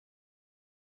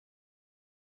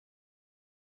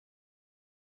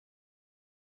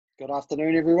Good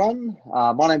afternoon, everyone.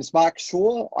 My name is Mark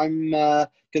Shaw. I'm going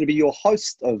to be your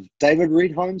host of David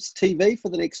Reid Homes TV for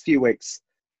the next few weeks.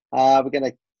 We're going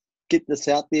to get this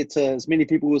out there to as many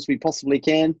people as we possibly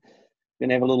can. We're going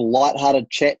to have a little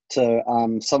light-hearted chat to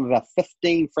some of our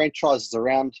 15 franchises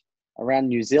around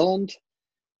New Zealand.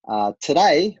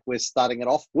 Today, we're starting it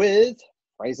off with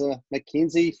Fraser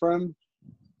MacKenzie from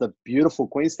the beautiful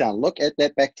Queenstown. Look at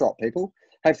that backdrop, people.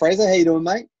 Hey, Fraser, how you doing,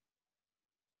 mate?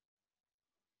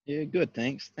 Yeah, good,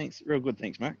 thanks. Real good,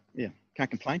 thanks, Mark. Yeah, can't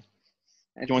complain.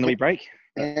 Enjoying the wee break,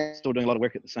 but still doing a lot of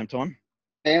work at the same time.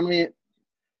 Family,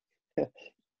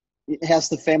 how's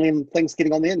the family and things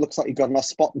getting on there? Looks like you've got a nice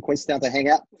spot in Queenstown to hang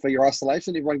out for your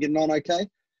isolation. Everyone getting on okay?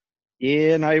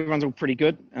 Yeah, no, everyone's all pretty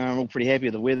good. All pretty happy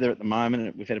with the weather at the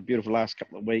moment. We've had a beautiful last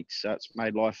couple of weeks, so it's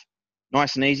made life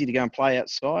nice and easy to go and play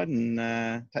outside and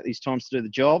take these times to do the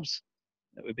jobs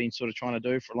that we've been sort of trying to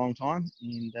do for a long time,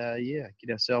 and yeah,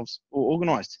 get ourselves all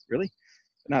organised, really.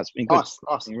 But no, it's been good. Nice.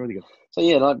 It's been really good. So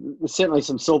yeah, there's certainly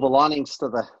some silver linings to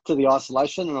the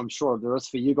isolation, and I'm sure there is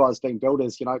for you guys being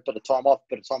builders. You know, bit of time off,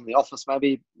 bit of time in the office,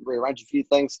 maybe rearrange a few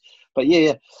things. But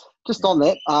yeah, just on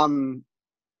that,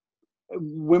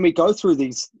 when we go through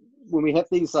these, when we have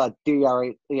these ERH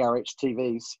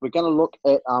TVs, we're going to look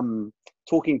at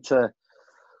talking to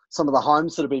some of the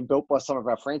homes that have been built by some of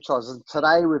our franchises.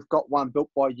 Today, we've got one built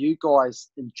by you guys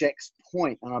in Jacks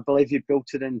Point, and I believe you built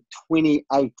it in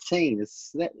 2018.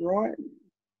 Is that right?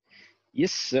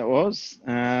 Yes, it was.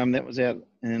 That was out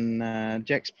in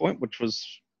Jacks Point, which was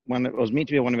one that was meant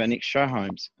to be one of our next show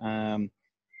homes. It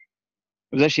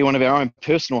was actually one of our own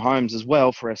personal homes as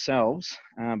well for ourselves,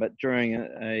 but during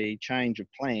a change of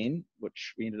plan,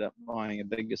 which we ended up buying a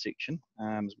bigger section,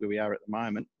 is where we are at the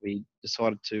moment, we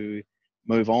decided to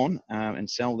move on and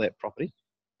sell that property.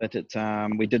 But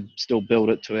we did still build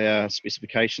it to our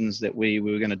specifications that we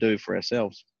were going to do for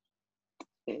ourselves.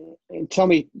 And tell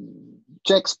me,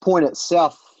 Jacks Point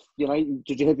itself, you know,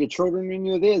 did you have your children when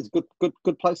you were there? It's a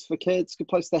good place for kids, good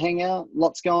place to hang out,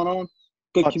 lots going on,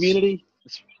 good community.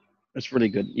 It's really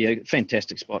good. Yeah,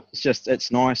 fantastic spot.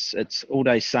 It's nice. It's all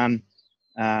day sun.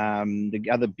 The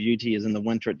other beauty is in the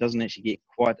winter, it doesn't actually get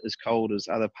quite as cold as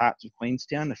other parts of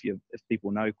Queenstown. If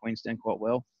people know Queenstown quite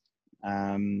well,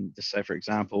 just say for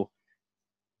example,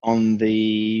 on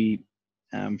the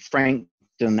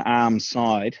Frankton Arms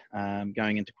side,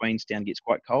 going into Queenstown gets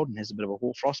quite cold and has a bit of a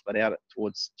hoarfrost, but out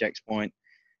towards Jacks Point,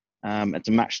 it's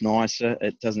a much nicer.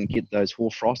 It doesn't get those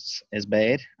hoarfrosts as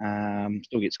bad.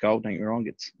 Still gets cold, don't get me wrong,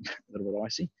 gets a little bit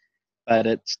icy. But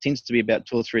it tends to be about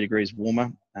 2 or 3 degrees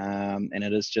warmer, and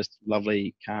it is just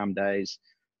lovely, calm days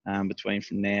between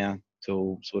from now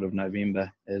till sort of November.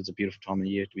 It's a beautiful time of the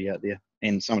year to be out there,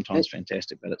 and summertime's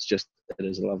fantastic, but it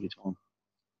is a lovely time.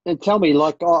 And tell me,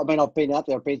 I've been out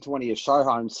there, I've been to one of your show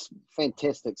homes,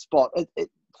 fantastic spot.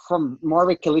 From my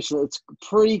recollection, it's a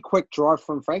pretty quick drive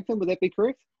from Frankton, would that be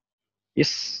correct?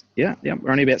 Yes, yeah,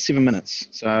 we're only about 7 minutes.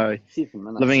 So 7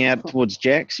 minutes. Living out towards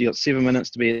Jacks, you got 7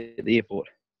 minutes to be at the airport.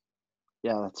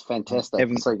 Yeah, that's fantastic.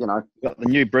 So, you know, got the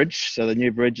new bridge. So the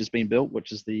new bridge has been built,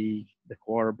 which is the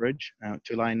Quora Bridge.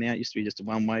 2-lane now. It used to be just a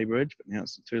one-way bridge, but now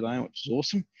it's a 2-lane, which is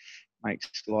awesome. Makes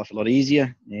life a lot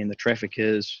easier, and the traffic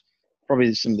is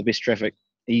probably some of the best traffic,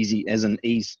 ease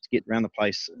to get around the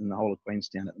place in the whole of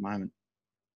Queenstown at the moment.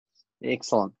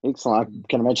 Excellent. I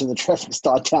can imagine the traffic's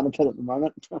died down a bit at the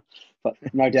moment, but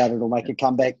no doubt it'll make a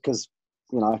comeback because,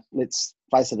 you know, let's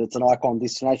face it, it's an icon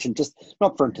destination, just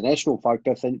not for international folk,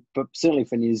 but certainly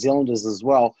for New Zealanders as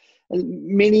well. And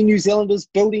many New Zealanders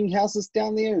building houses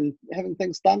down there and having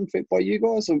things done by you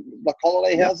guys, or like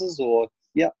holiday houses, or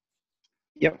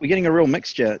Yep, we're getting a real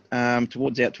mixture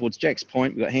towards Jacks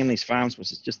Point. We've got Hanley's Farms,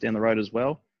 which is just down the road as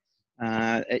well.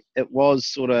 It was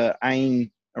sort of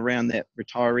aimed around that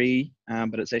retiree,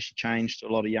 but it's actually changed to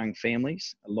a lot of young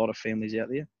families, a lot of families out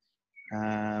there,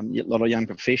 a lot of young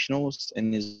professionals,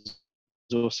 and there's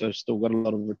also still got a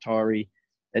lot of retiree.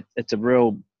 It's a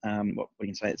real, what we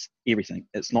can say, it's everything.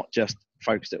 It's not just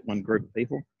focused at one group of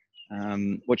people,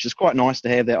 which is quite nice to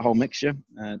have that whole mixture.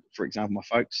 For example, my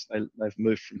folks, they've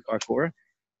moved from Kaikoura.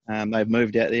 They've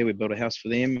moved out there. We built a house for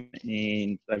them,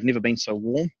 and they've never been so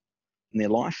warm in their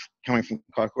life. Coming from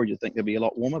Kaikoura, you'd think they'd be a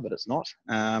lot warmer, but it's not.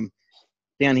 Down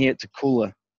here, it's a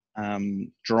cooler,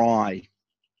 dry.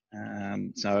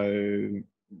 So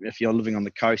if you're living on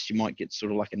the coast, you might get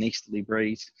sort of like an easterly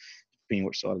breeze, depending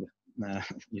which side of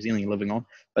New Zealand you're living on.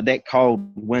 But that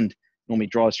cold wind normally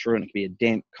drives through, and it can be a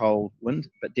damp, cold wind.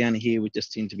 But down here, we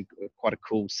just tend to be quite a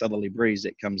cool southerly breeze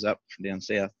that comes up from down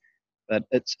south. But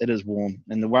it is warm.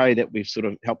 And the way that we've sort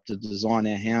of helped to design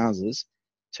our houses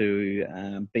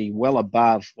to be well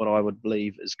above what I would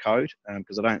believe is code,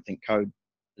 because I don't think code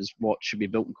is what should be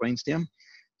built in Queenstown.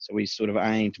 So we sort of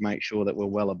aim to make sure that we're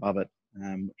well above it,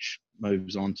 which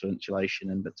moves on to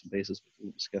insulation and bits and pieces, which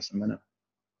we'll discuss in a minute.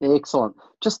 Excellent.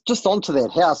 Just onto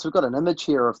that house, we've got an image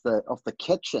here of the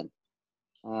kitchen.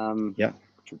 Yeah.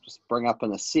 Which we'll just bring up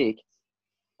in a sec.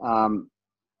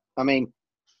 I mean,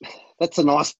 that's a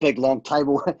nice big long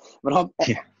table. But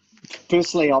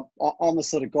personally, I'm the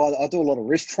sort of guy that I do a lot of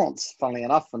restaurants, funnily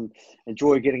enough, and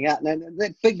enjoy getting out. And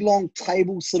that big long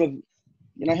table, sort of,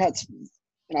 how it's,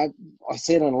 I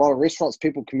see it in a lot of restaurants,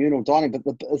 people communal dining. But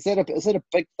is that a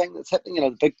big thing that's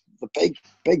happening? The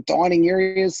big dining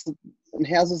areas in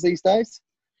houses these days,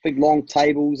 big long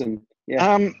tables, and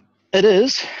yeah. It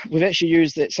is. We've actually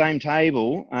used that same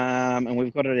table, and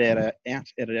we've got it out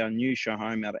at our new show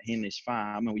home out at Henley's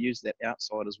Farm, and we use that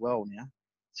outside as well now.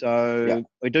 So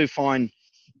we do find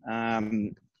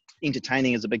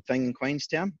entertaining is a big thing in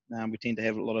Queenstown. We tend to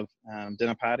have a lot of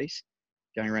dinner parties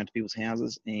going around to people's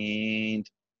houses, and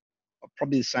I'll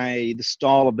probably say the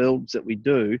style of builds that we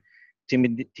do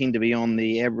tend to be on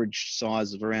the average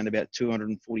size of around about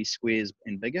 240 squares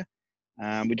and bigger.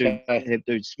 We do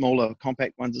do smaller,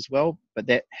 compact ones as well, but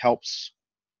that helps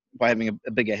by having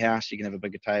a bigger house. You can have a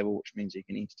bigger table, which means you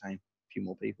can entertain a few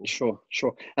more people. Sure.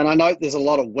 And I know there's a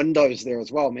lot of windows there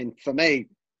as well. I mean, for me,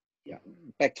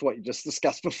 back to what you just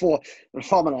discussed before,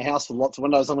 if I'm in a house with lots of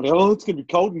windows, I'm going to go, it's going to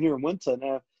be cold in here in winter.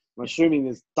 Now, I'm assuming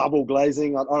there's double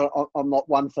glazing. I'm not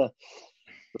one for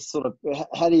the sort of,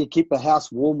 how do you keep a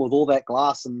house warm with all that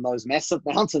glass and those massive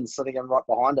mountains sitting in right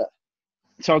behind it?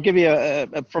 So I'll give you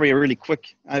probably a really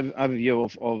quick overview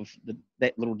of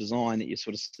that little design that you're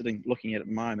sort of looking at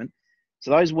the moment. So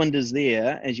those windows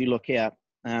there, as you look out,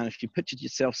 if you pictured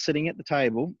yourself sitting at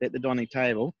the dining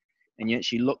table, and you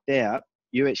actually looked out,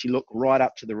 you actually look right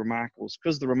up to the Remarkables.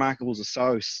 Because the Remarkables are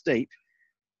so steep,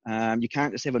 you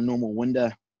can't just have a normal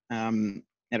window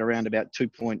at around about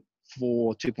 2.4,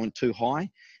 2.2 high.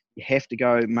 You have to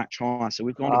go much higher. So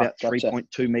we've gone about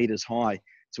 3.2 meters high.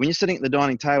 So when you're sitting at the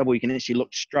dining table, you can actually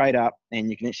look straight up and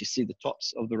you can actually see the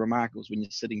tops of the Remarkables when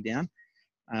you're sitting down.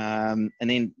 And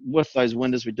then with those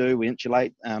windows we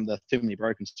insulate the thermally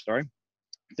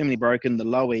broken, the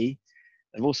low E.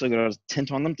 They've also got a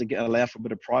tint on them to allow for a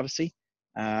bit of privacy.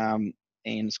 And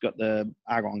it's got the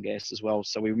argon gas as well.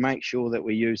 So we make sure that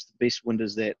we use the best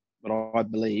windows that I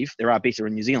believe, there are better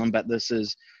in New Zealand, but this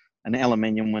is an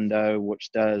aluminium window which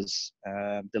does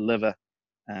deliver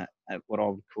at what I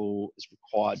would call is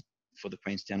required for the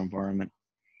Queenstown environment.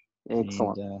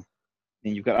 Excellent. And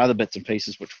then you've got other bits and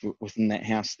pieces which within that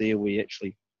house there, we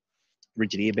actually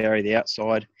rigid air barrier the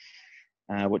outside,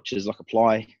 which is like a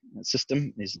ply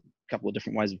system. There's a couple of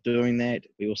different ways of doing that.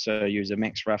 We also use a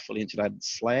max rough fully insulated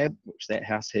slab, which that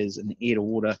house has an air to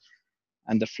water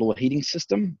underfloor heating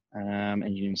system.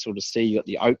 And you can sort of see you got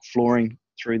the oak flooring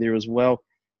through there as well.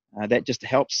 That just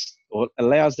helps or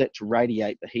allows that to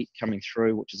radiate the heat coming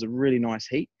through, which is a really nice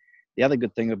heat. The other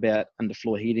good thing about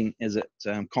underfloor heating is it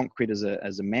concrete as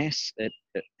a mass. It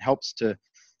helps to,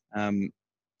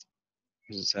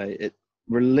 it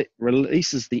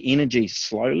releases the energy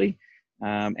slowly,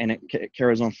 and it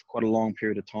carries on for quite a long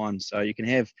period of time. So you can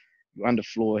have your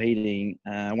underfloor heating,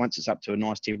 once it's up to a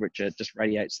nice temperature, it just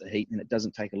radiates the heat and it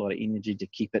doesn't take a lot of energy to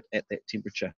keep it at that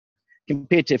temperature,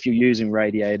 compared to if you're using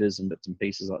radiators and bits and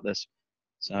pieces like this.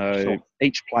 So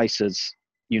each place is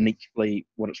uniquely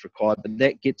what it's required, but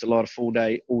that gets a lot of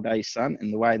all day sun.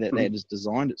 And the way that that is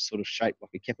designed, it's sort of shaped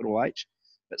like a capital H,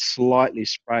 but slightly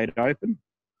sprayed open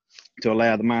to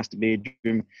allow the master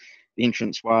bedroom, the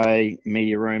entranceway,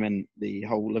 media room, and the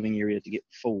whole living area to get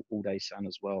full all day sun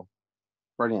as well.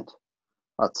 Brilliant.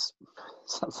 That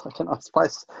sounds like a nice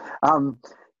place.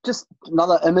 Just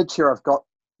another image here I've got.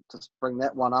 Just bring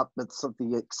that one up. It's of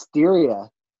the exterior.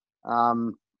 I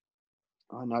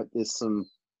note there's some.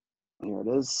 Here it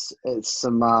is. It's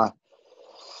some.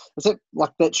 Is it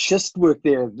like that schist work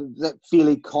there? That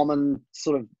fairly common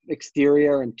sort of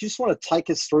exterior. And just want to take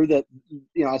us through that.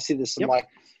 I see there's some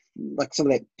like some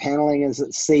of that paneling. Is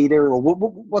it cedar or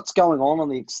what's going on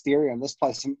the exterior in this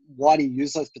place? And why do you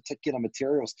use those particular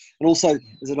materials? And also,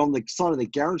 is it on the side of the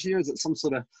garage here? Is it some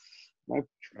sort of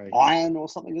iron or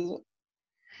something? Is it?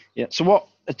 Yeah. So what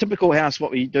a typical house,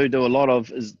 what we do a lot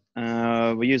of is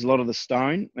we use a lot of the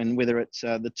stone, and whether it's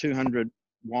the 200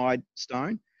 wide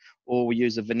stone, or we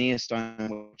use a veneer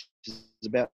stone, which is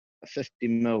about 50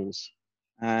 mils.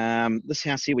 This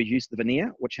house here, we use the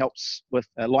veneer, which helps with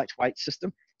a lightweight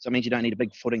system. So it means you don't need a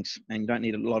big footings and you don't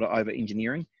need a lot of over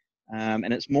engineering.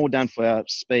 And it's more done for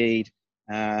speed,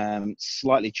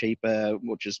 slightly cheaper,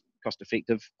 which is cost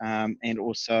effective. And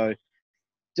also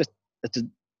just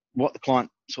what the client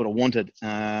sort of wanted,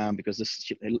 because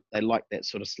they like that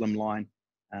sort of slim line.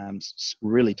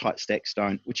 really tight stack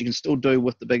stone, which you can still do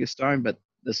with the bigger stone, but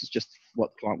this is just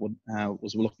what the client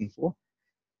was looking for.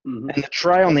 Mm-hmm. And the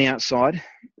tray on the outside,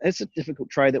 it's a difficult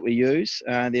tray that we use.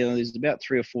 There's about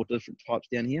 3 or 4 different types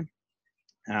down here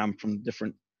from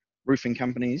different roofing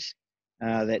companies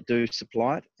that do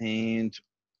supply it. And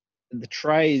the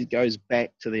tray goes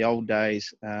back to the old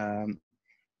days,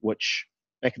 which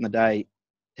back in the day,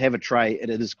 to have a tray, it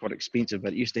is quite expensive,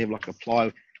 but it used to have like a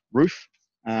ply roof,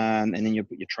 and then you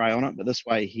put your tray on it. But this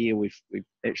way here, we've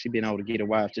actually been able to get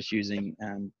away with just using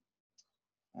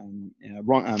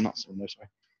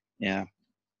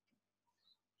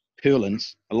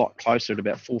purlins a lot closer to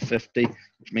about 450,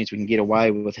 which means we can get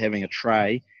away with having a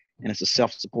tray, and it's a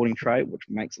self-supporting tray, which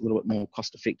makes it a little bit more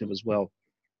cost-effective as well.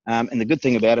 And the good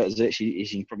thing about it is actually,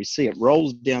 as you can probably see, it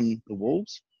rolls down the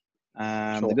walls.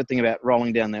 Sure. The good thing about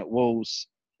rolling down that walls,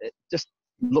 it just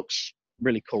looks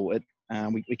really cool.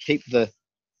 We keep the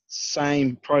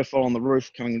same profile on the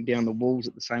roof coming down the walls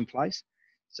at the same place,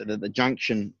 so that the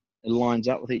junction lines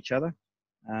up with each other.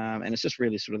 And it's just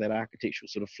really sort of that architectural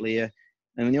sort of flair.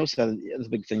 And then also the other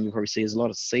big thing you'll probably see is a lot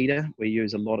of cedar. We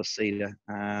use a lot of cedar.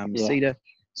 Cedar,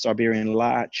 Siberian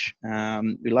larch.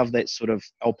 We love that sort of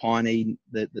alpine,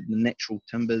 the natural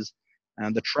timbers.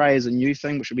 The tray is a new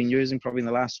thing, which we've been using probably in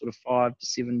the last sort of 5 to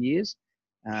 7 years.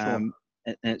 And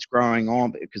it's growing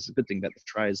on, because the good thing about the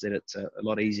tray is that it's a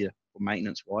lot easier for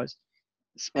maintenance-wise.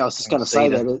 I was just going to say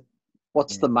that.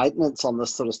 What's the maintenance on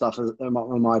this sort of stuff? Am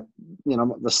I,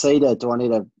 the cedar, do I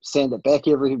need to sand it back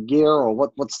every year, or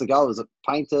what's the go? Is it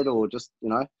painted, or just,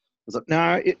 is it?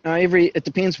 No, it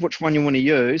depends which one you want to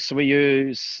use. So we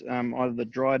use either the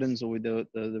Dryden's or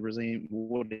the resin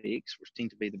Waterx, which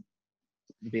tend to be the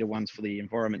better ones for the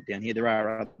environment down here. There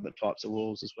are other types of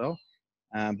walls as well,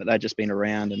 but they've just been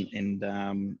around,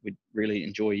 and we really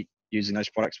enjoy using those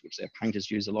products, which our painters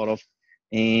use a lot of.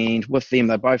 And with them,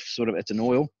 they're both sort of, it's an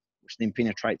oil, which then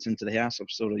penetrates into the house. I'm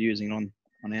sort of using on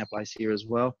our place here as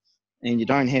well. And you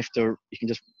don't have to, you can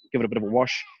just give it a bit of a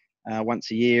wash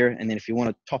once a year. And then if you want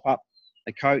to top up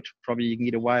a coat, probably you can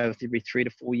get away with every 3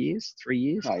 to 4 years, 3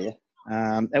 years. Oh,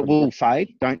 yeah. It will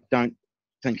fade. Don't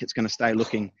think it's going to stay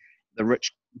looking the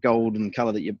rich golden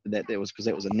color that was, because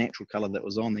that was a natural color that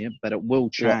was on there, but it will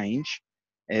change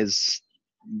as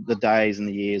the days and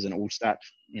the years, and it will start,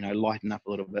 lighten up a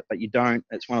little bit. But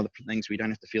it's one of the things where you don't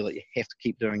have to feel that you have to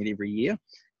keep doing it every year.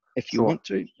 If you want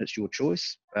to, it's your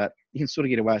choice, but you can sort of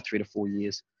get away with 3 to 4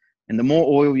 years. And the more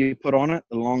oil you put on it,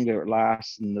 the longer it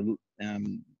lasts, and the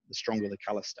stronger the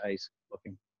color stays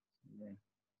looking. Yeah.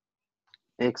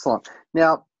 Excellent.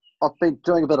 Now, I've been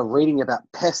doing a bit of reading about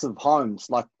passive homes.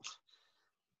 Like,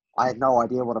 I had no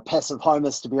idea what a passive home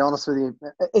is, to be honest with you.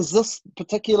 Is this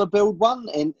particular build one?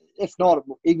 And if not,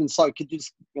 even so, could you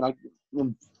just,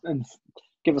 and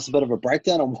give us a bit of a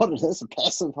breakdown on what it is, a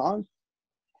passive home?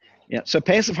 Yeah, so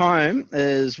passive home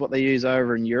is what they use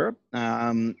over in Europe.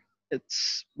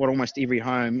 It's what almost every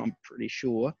home, I'm pretty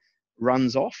sure,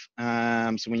 runs off.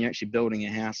 So when you're actually building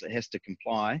a house, it has to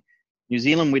comply. New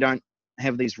Zealand, we don't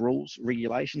have these rules,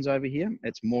 regulations over here.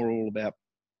 It's more all about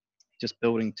just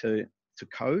building to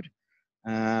code.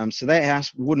 So that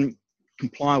house wouldn't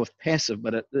comply with passive,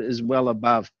 but it is well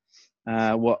above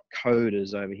what code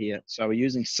is over here. So we're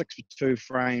using 6x2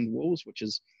 framed walls, which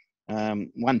is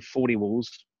 140 walls.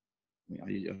 I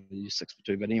use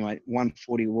 6x2, but anyway,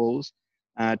 140 walls.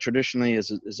 Traditionally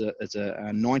is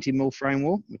a 90 mil frame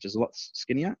wall, which is a lot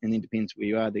skinnier, and then depends where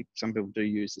you are. Some people do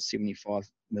use the 75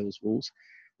 mils walls,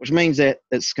 which means that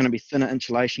it's going to be thinner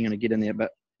insulation going to get in there.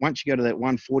 But once you go to that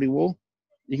 140 wall,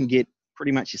 you can get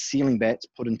pretty much your ceiling bats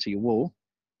put into your wall.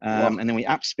 And then we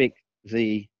up-spec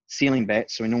the ceiling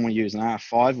bats. So we normally use an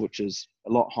R5, which is a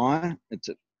lot higher. It's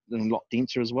a lot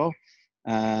denser as well.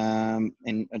 And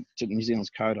to New Zealand's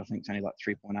code, I think it's only like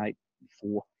 3.8,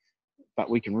 4. But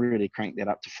we can really crank that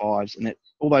up to 5s. And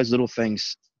all those little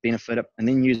things benefit it. And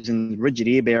then using the rigid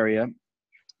air barrier,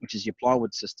 which is your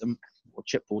plywood system or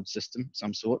chipboard system,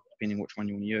 some sort, depending which one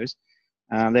you want to use.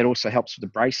 That also helps with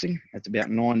the bracing. It's about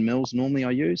 9 mils normally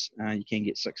I use. You can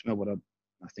get 6 mil, but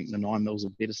I think the 9 mils are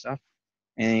better stuff.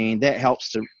 And that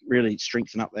helps to really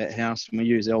strengthen up that house. And we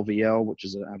use LVL, which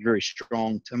is a very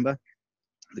strong timber.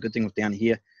 The good thing with down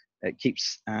here, it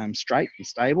keeps straight and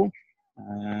stable.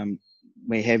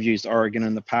 We have used Oregon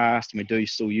in the past, and we do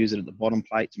still use it at the bottom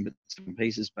plates and bits and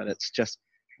pieces, but it's just,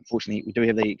 unfortunately, we do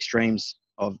have the extremes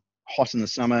of hot in the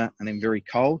summer and then very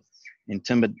cold, and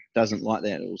timber doesn't like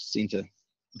that. It will seem to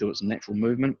do its natural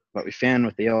movement, but we found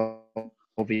with the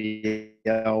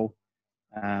LVL,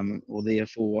 or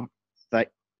therefore,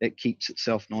 that it keeps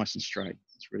itself nice and straight.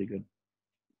 It's really good.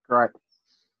 Great.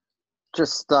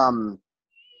 Just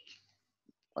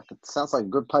Like it sounds like a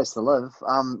good place to live.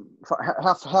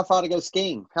 How far to go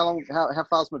skiing? How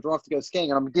far is my drive to go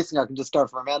skiing? And I'm guessing I can just go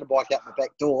for a mountain bike out the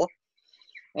back door,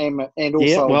 and Yeah,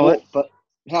 also a well, walk. But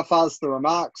how far is the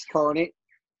Remarks, Coronet?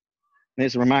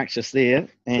 there's the Remarks just there,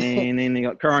 and then you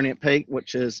got Coronet Peak,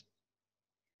 which is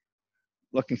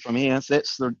looking from here. So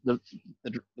that's the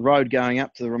road going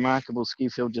up to the remarkable ski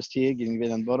field just here, getting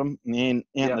there on the bottom, and then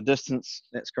out in the distance,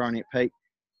 that's Coronet Peak.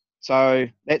 So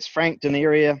that's Frankton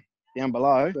area down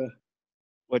below,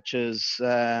 which is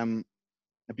a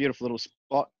beautiful little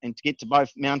spot. And to get to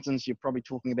both mountains, you're probably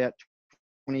talking about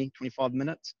 20, 25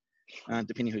 minutes,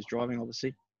 depending who's driving,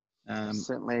 obviously.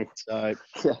 Certainly. So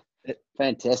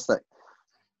fantastic.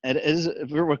 It is.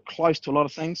 We're close to a lot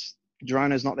of things.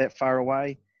 Gerona's not that far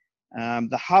away.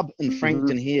 The hub in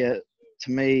Frankton here,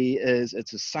 to me,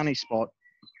 it's a sunny spot.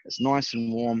 It's nice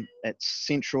and warm. It's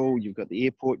central. You've got the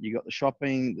airport. You've got the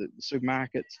shopping, the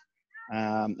supermarkets.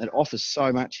 It offers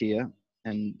so much here.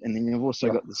 And then you've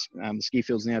also got this, the ski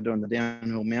fields now doing the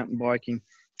downhill mountain biking.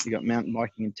 You've got mountain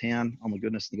biking in town. Oh, my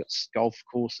goodness. You've got golf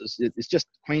courses. It's just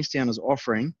Queenstown is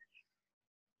offering,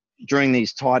 during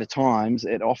these tighter times,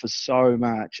 it offers so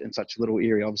much in such a little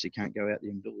area. Obviously, you can't go out there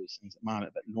and do all these things at the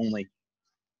moment, but normally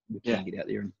we can get out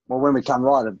there. And well, when we come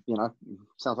right, it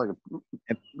sounds like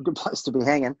a good place to be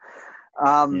hanging.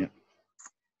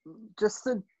 Just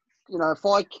to, if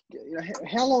I,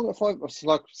 how long,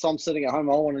 so I'm sitting at home,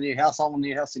 I want a new house,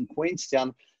 in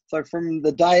Queenstown. So from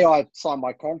the day I sign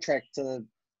my contract to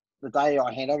the day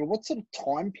I hand over, what sort of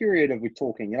time period are we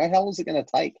talking? How long is it going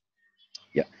to take?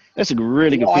 Yeah, that's a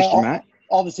really good question, mate.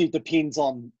 Obviously, it depends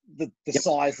on the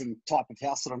size and type of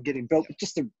house that I'm getting built. But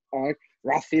just a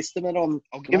rough estimate on.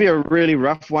 I'll give you a really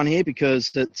rough one here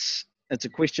because it's a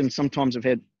question. Sometimes I've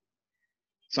had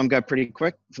some go pretty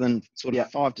quick within sort of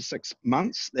 5 to 6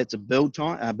 months. That's a build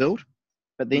time,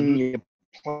 but then you're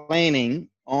planning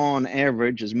on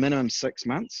average is minimum 6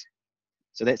 months.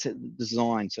 So that's a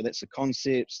design. So that's the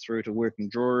concepts through to working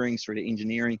drawings, through to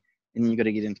engineering, and then you've got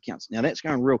to get into council. Now that's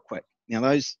going real quick. Now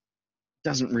those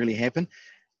doesn't really happen.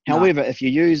 However, if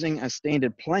you're using a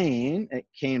standard plan, it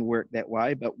can work that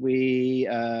way. But we,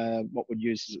 what we'd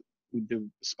use is we do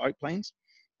bespoke plans.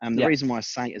 The reason why I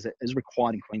say is it is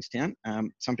required in Queenstown.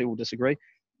 Some people disagree.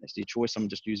 That's their choice. I'm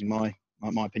just using my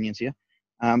opinions here.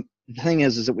 The thing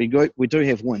is that we do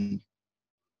have wind,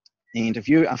 and if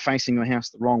you are facing your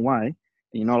house the wrong way and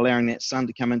you're not allowing that sun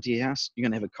to come into your house, you're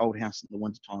going to have a cold house in the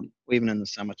winter time, or even in the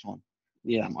summertime.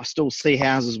 I still see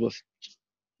houses with,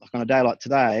 like on a day like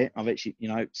today, I've actually,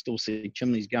 still see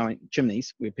chimneys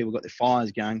where people got their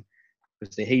fires going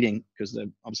because they're heating, because they're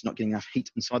obviously not getting enough heat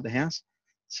inside the house.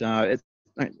 So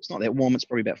it's not that warm. It's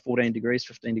probably about 14 degrees,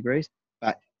 15 degrees,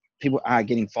 but people are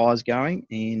getting fires going,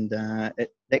 and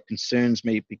that concerns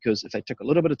me, because if they took a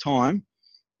little bit of time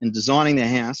in designing their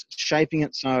house, shaping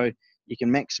it so you can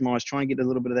maximize, try and get a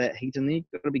little bit of that heat in there.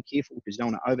 You've got to be careful because you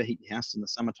don't want to overheat your house in the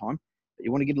summertime, but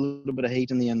you want to get a little bit of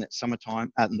heat in there in that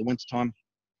summertime, in the wintertime,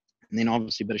 and then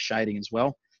obviously a bit of shading as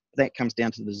well. But that comes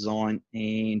down to the design,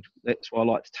 and that's why I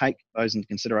like to take those into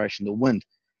consideration: the wind,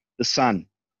 the sun,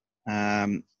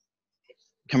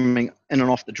 coming in and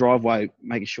off the driveway,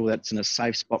 making sure that it's in a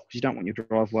safe spot, because you don't want your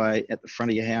driveway at the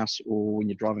front of your house or when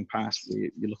you're driving past where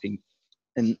you're looking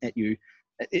in at you.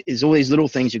 It's all these little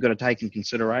things you've got to take in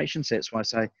consideration. So that's why I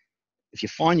say, if you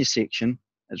find your section,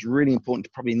 it's really important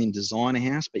to probably then design a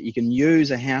house, but you can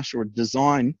use a house or a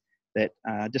design that,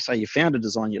 just say you found a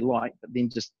design you like, but then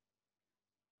just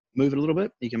move it a little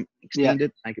bit. You can extend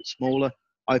it, make it smaller,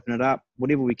 open it up,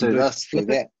 whatever we can do. Do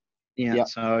that. Yeah.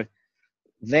 So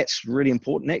that's really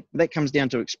important. That comes down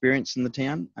to experience in the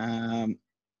town.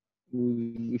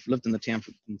 We've lived in the town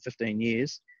for 15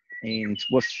 years, and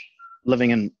with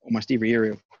living in almost every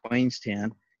area of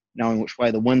Queenstown, knowing which way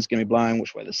the wind's going to be blowing,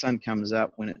 which way the sun comes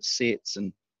up, when it sets,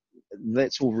 and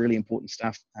that's all really important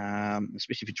stuff,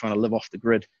 especially if you're trying to live off the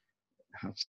grid.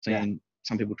 I've seen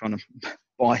some people trying to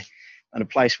buy in a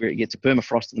place where it gets a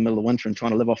permafrost in the middle of winter and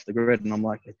trying to live off the grid, and I'm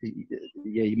like,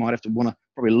 you might have to want to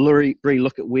probably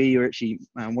re-look at where you're actually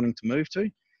wanting to move to.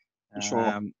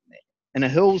 Sure. And the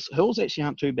hills actually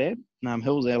aren't too bad.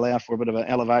 Hills allow for a bit of an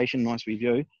elevation, nice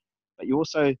view, but you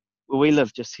also, where we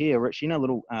live just here, we're actually in a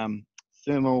little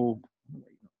thermal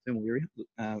area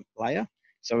layer.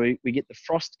 So we get the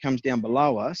frost comes down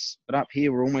below us, but up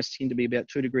here we're almost tend to be about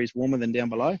 2 degrees warmer than down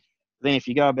below. Then if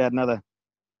you go about another,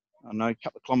 I don't know, a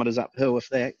couple of kilometres uphill, if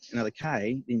that, another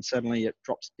K, then suddenly it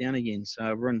drops down again.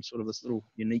 So we're in sort of this little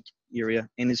unique area,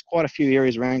 and there's quite a few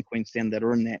areas around Queenstown that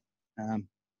are in that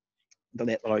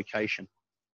location.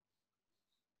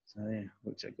 So yeah,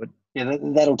 works out good. Yeah,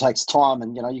 that all takes time,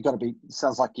 and you've got to be.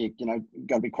 Sounds like you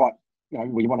got to be quite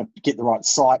we want to get the right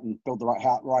site and build the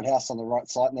right house on the right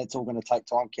site, and that's all going to take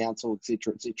time, council,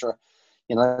 etc., etc.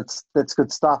 That's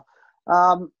good stuff.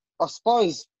 I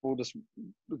suppose we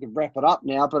can wrap it up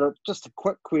now, but just a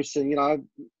quick question.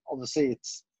 Obviously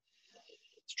it's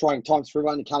trying times for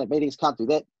everyone. You can't have meetings, can't do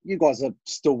that. You guys are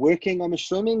still working, I'm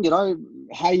assuming. How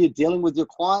are you dealing with your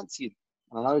clients? I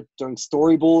don't know, doing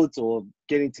storyboards or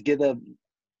getting together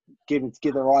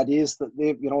ideas that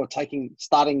they're,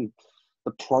 starting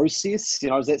the process.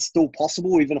 Is that still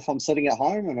possible even if I'm sitting at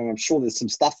home? And I'm sure there's some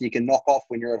stuff you can knock off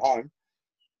when you're at home.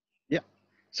 Yeah.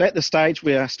 So at this stage,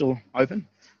 we are still open.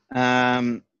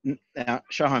 Our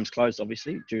show home's closed,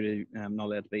 obviously, due to not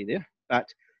allowed to be there. But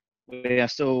we are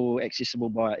still accessible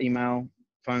by email,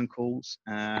 phone calls.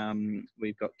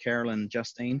 We've got Carol and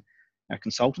Justine, our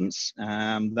consultants.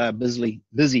 They're busy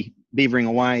beavering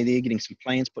away there, getting some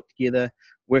plans put together,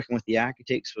 working with the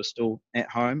architects who are still at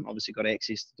home, obviously got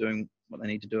access to doing what they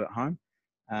need to do at home.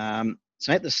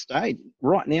 So at this stage,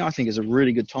 right now, I think is a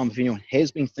really good time if anyone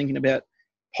has been thinking about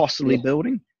possibly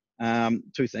building.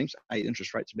 Two things.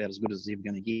 Interest rates are about as good as they're ever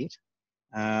going to get.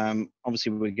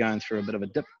 Obviously, we're going through a bit of a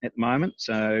dip at the moment.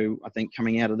 So I think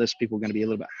coming out of this, people are going to be a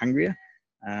little bit hungrier,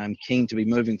 keen to be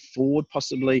moving forward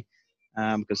possibly,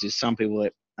 because there's some people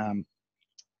that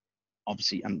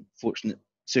obviously unfortunate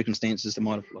circumstances that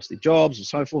might have lost their jobs or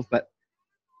so forth. But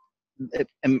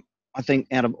I think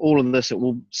out of all of this, it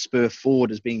will spur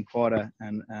forward as being quite a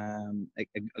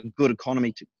good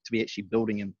economy to be actually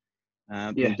building in.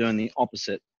 Than doing the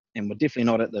opposite. And we're definitely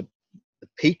not at the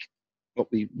peak. What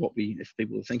we if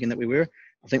people were thinking that we were,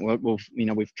 I think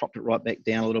we've dropped it right back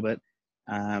down a little bit.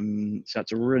 So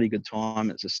it's a really good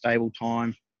time. It's a stable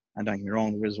time. And don't get me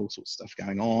wrong, there is all sorts of stuff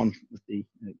going on with the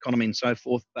economy and so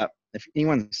forth. But if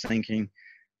anyone's thinking,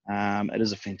 it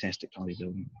is a fantastic time to be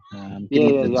building. Getting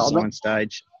to the design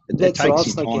stage, it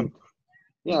takes some time.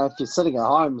 If you're sitting at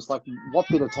home, it's like, what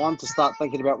better time to start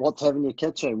thinking about what to have in your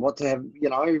kitchen, what to have,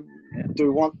 do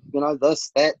you want, this,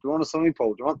 that, do you want a swimming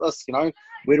pool, do you want this,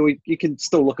 you can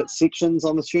still look at sections,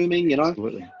 I'm assuming,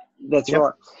 Absolutely. That's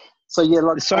right. So,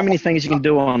 there's so many things you can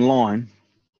do online.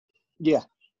 Yeah.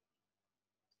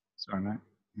 Sorry, mate.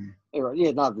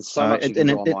 Yeah, no, there's so much you can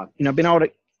do online. Been able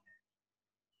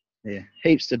to,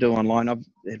 heaps to do online. I've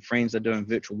had friends that are doing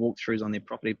virtual walkthroughs on their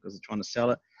property because they're trying to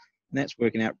sell it. And that's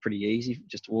working out pretty easy,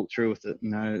 just to walk through with the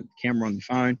camera on the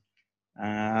phone.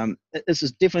 This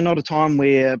is definitely not a time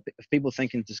where if people are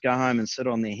thinking just go home and sit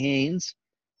on their hands,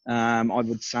 I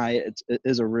would say it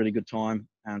is a really good time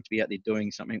to be out there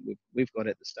doing something. We've got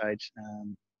at the stage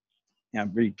a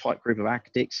really tight group of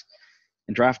architects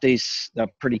and draftees. They're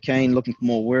pretty keen, looking for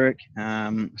more work.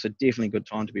 So definitely a good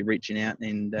time to be reaching out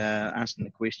and asking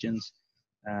the questions.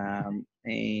 And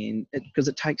because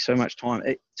it takes so much time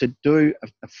to do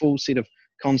a full set of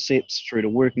concepts through to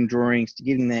working drawings to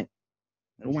getting that,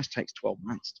 it almost takes 12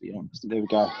 months, to be honest. There we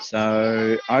go.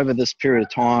 So over this period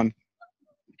of time,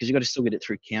 because you've got to still get it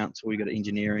through council, you've got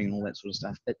engineering and all that sort of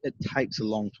stuff, it takes a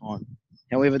long time.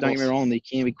 However, don't get me wrong, there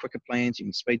can be quicker plans, you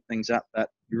can speed things up, but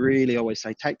you really always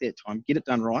say take that time, get it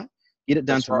done right, get it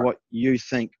done what you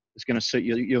think is going to suit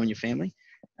you and your family,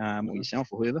 or yourself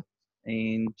or whoever,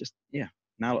 and just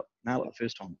nail it the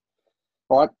first time.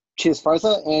 All right, cheers,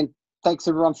 Fraser, and thanks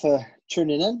everyone for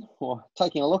tuning in or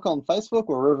taking a look on Facebook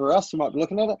or wherever else you might be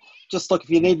looking at it. Just look, if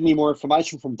you need any more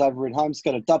information from David Reid Homes,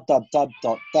 go to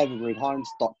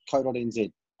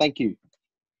www.davidreidhomes.co.nz. Thank you.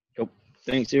 Cool.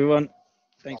 Thanks, everyone.